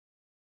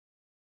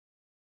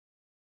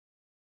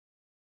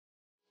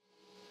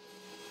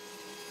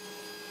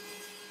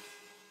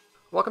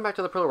Welcome back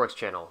to the Pillarworks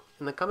channel.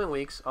 In the coming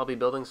weeks, I'll be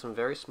building some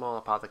very small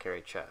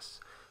apothecary chests.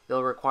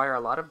 They'll require a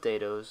lot of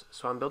dados,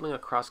 so I'm building a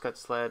crosscut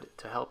sled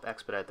to help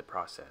expedite the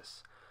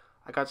process.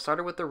 I got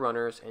started with the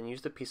runners and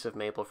used a piece of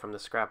maple from the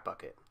scrap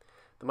bucket.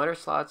 The miter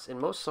slots in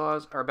most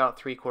saws are about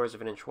 3/4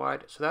 of an inch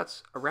wide, so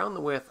that's around the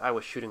width I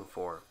was shooting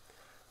for.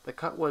 The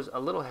cut was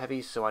a little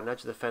heavy, so I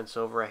nudged the fence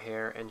over a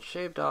hair and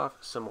shaved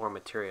off some more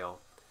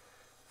material.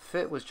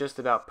 Fit was just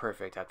about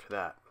perfect after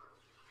that.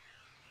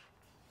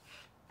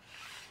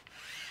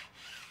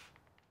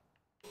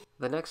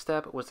 The next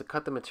step was to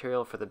cut the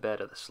material for the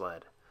bed of the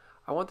sled.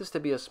 I want this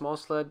to be a small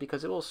sled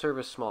because it will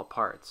service small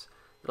parts.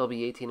 It'll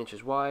be 18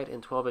 inches wide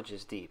and 12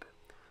 inches deep.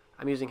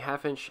 I'm using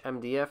 1/2 inch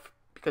MDF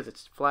because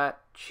it's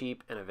flat,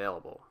 cheap, and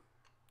available.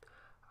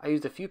 I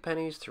used a few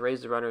pennies to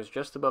raise the runners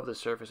just above the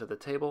surface of the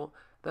table,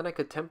 then I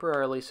could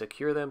temporarily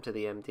secure them to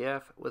the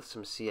MDF with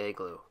some CA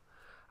glue.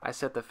 I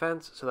set the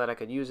fence so that I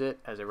could use it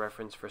as a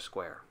reference for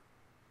square.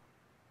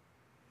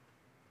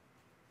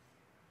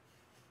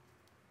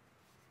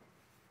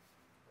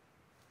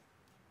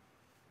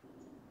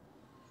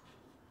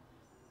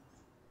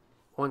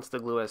 Once the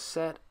glue is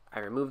set, I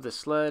removed the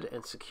sled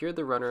and secured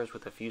the runners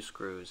with a few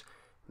screws,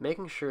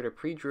 making sure to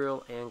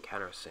pre-drill and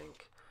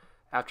countersink.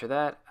 After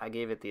that, I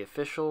gave it the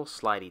official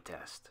slidey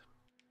test.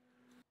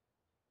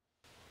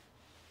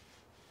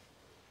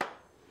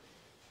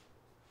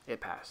 It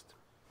passed.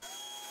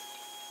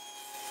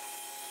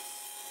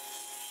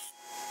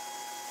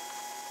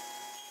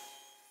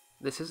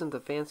 This isn't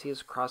the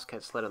fanciest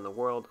crosscut sled in the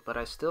world, but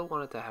I still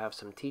wanted to have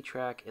some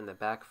T-track in the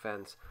back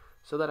fence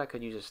so that I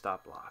could use a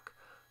stop block.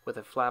 With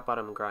a flat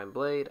bottom grind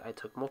blade, I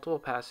took multiple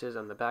passes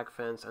on the back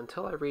fence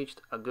until I reached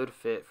a good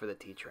fit for the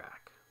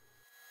T-track.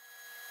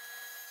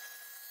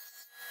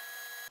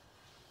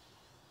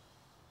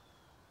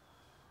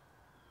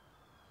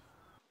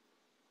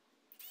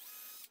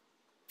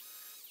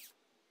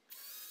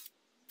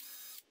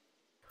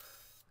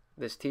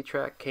 This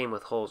T-track came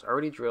with holes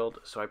already drilled,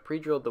 so I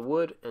pre-drilled the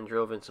wood and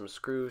drove in some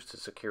screws to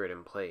secure it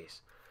in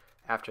place.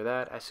 After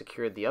that, I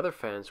secured the other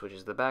fence, which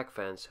is the back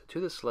fence, to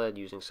the sled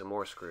using some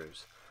more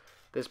screws.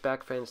 This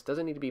back fence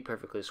doesn't need to be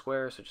perfectly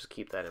square, so just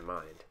keep that in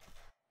mind.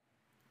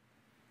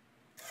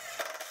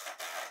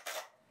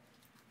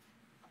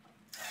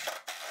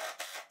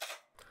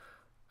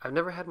 I've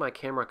never had my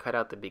camera cut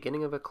out the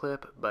beginning of a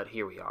clip, but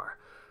here we are.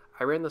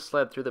 I ran the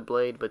sled through the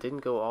blade but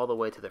didn't go all the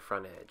way to the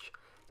front edge.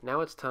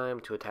 Now it's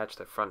time to attach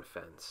the front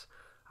fence.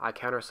 I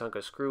countersunk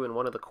a screw in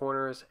one of the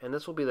corners, and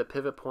this will be the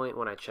pivot point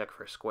when I check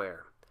for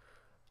square.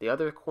 The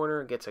other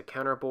corner gets a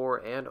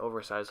counterbore and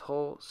oversized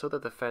hole so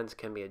that the fence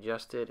can be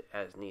adjusted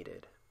as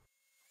needed.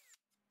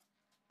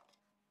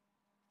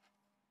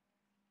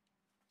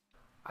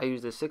 I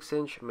used a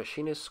 6-inch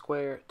machinist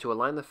square to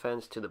align the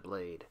fence to the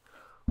blade.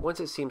 Once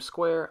it seemed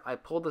square, I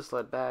pulled the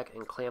sled back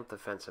and clamped the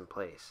fence in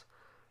place.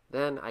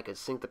 Then I could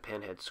sink the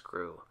pinhead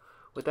screw.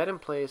 With that in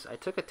place, I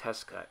took a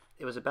test cut.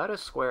 It was about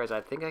as square as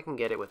I think I can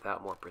get it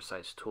without more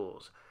precise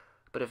tools.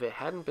 But if it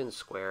hadn't been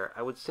square,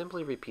 I would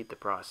simply repeat the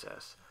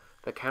process.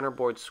 The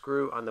counterboard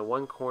screw on the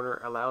one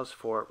corner allows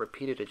for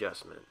repeated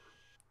adjustment.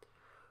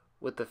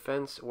 With the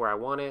fence where I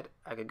want it,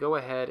 I could go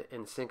ahead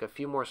and sink a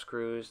few more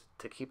screws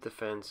to keep the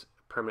fence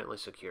permanently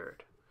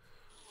secured.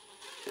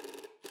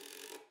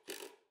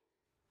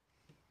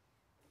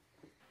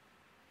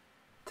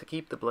 To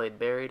keep the blade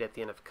buried at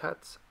the end of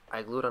cuts,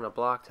 I glued on a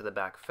block to the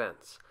back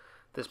fence.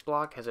 This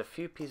block has a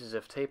few pieces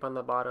of tape on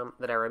the bottom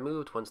that I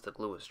removed once the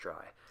glue was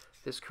dry.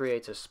 This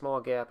creates a small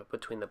gap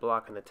between the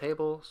block and the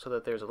table so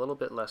that there's a little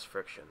bit less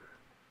friction.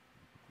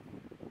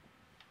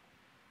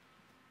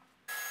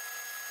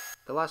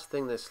 The last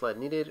thing this sled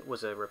needed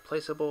was a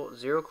replaceable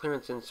zero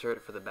clearance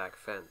insert for the back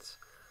fence.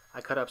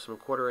 I cut up some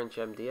 1/4 inch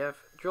MDF,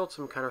 drilled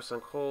some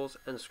countersunk holes,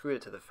 and screwed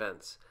it to the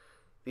fence.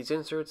 These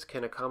inserts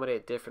can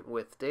accommodate different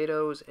width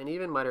dados and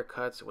even miter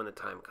cuts when the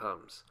time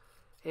comes.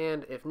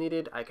 And if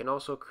needed, I can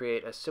also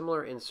create a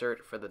similar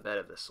insert for the bed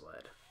of the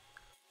sled.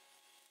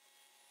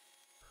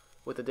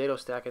 With the dado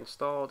stack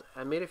installed,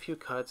 I made a few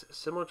cuts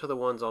similar to the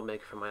ones I'll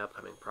make for my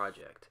upcoming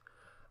project.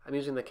 I'm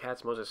using the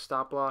Katz-Moses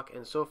stop block,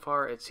 and so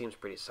far it seems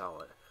pretty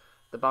solid.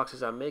 The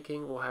boxes I'm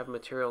making will have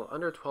material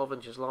under 12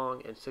 inches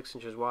long and 6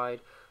 inches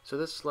wide, so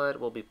this sled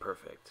will be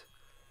perfect.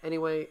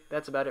 Anyway,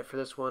 that's about it for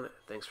this one.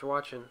 Thanks for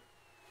watching.